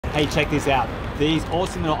Hey, check this out. These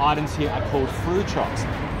awesome little items here are called Fru Chocs.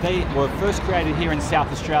 They were first created here in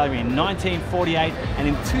South Australia in 1948, and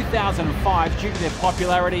in 2005, due to their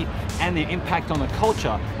popularity and their impact on the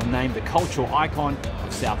culture, were named the cultural icon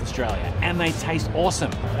of South Australia. And they taste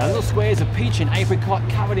awesome. They're little squares of peach and apricot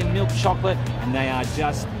covered in milk chocolate, and they are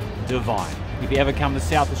just divine. If you ever come to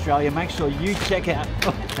South Australia, make sure you check out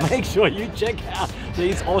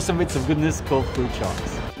these awesome bits of goodness called Fru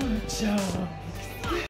Chocs.